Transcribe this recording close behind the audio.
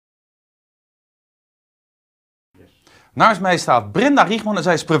Naast mij staat Brenda Riegman en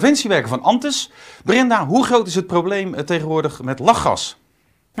zij is preventiewerker van Antis. Brenda, hoe groot is het probleem tegenwoordig met lachgas?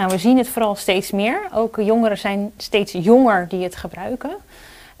 Nou, we zien het vooral steeds meer. Ook jongeren zijn steeds jonger die het gebruiken.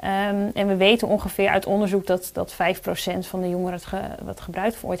 En we weten ongeveer uit onderzoek dat 5% van de jongeren het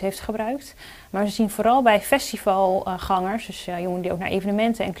gebruikt of ooit heeft gebruikt. Maar we zien vooral bij festivalgangers, dus jongeren die ook naar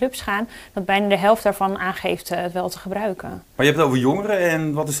evenementen en clubs gaan, dat bijna de helft daarvan aangeeft het wel te gebruiken. Maar je hebt het over jongeren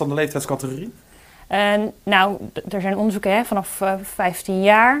en wat is dan de leeftijdscategorie? Nou, er zijn onderzoeken vanaf 15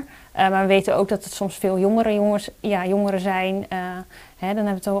 jaar. Maar we weten ook dat het soms veel jongeren zijn. Dan hebben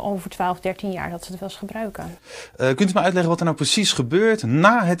we het over 12, 13 jaar dat ze het wel eens gebruiken. Kunt u me uitleggen wat er nou precies gebeurt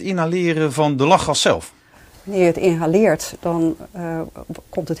na het inhaleren van de lachgas zelf? Wanneer je het inhaleert, dan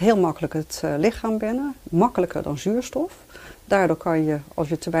komt het heel makkelijk het lichaam binnen. Makkelijker dan zuurstof. Daardoor kan je, als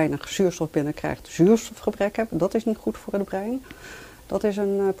je te weinig zuurstof binnenkrijgt, zuurstofgebrek hebben. Dat is niet goed voor het brein. Dat is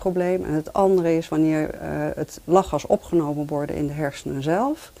een probleem. En het andere is wanneer het lachgas opgenomen wordt in de hersenen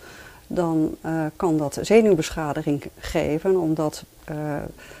zelf. Dan kan dat zenuwbeschadiging geven, omdat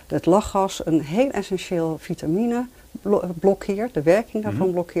het lachgas een heel essentieel vitamine blokkeert, de werking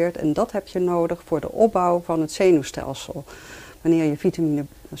daarvan blokkeert. En dat heb je nodig voor de opbouw van het zenuwstelsel. Wanneer je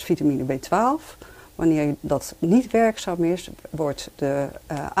vitamine B12, wanneer dat niet werkzaam is, wordt de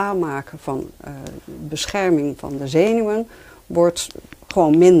aanmaken van bescherming van de zenuwen wordt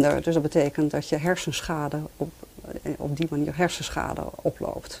gewoon minder. Dus dat betekent dat je hersenschade op die manier hersenschade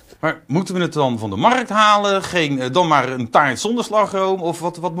oploopt. Maar moeten we het dan van de markt halen? Dan maar een taart zonder slagroom? Of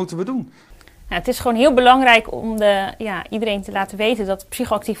wat moeten we doen? Ja, het is gewoon heel belangrijk om iedereen te laten weten dat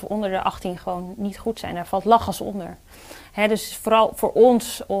psychoactieven onder de 18 gewoon niet goed zijn. Daar valt lachgas onder. Dus vooral voor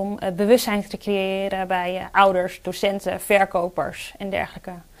ons om bewustzijn te creëren bij ouders, docenten, verkopers en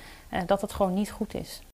dergelijke. Dat het gewoon niet goed is.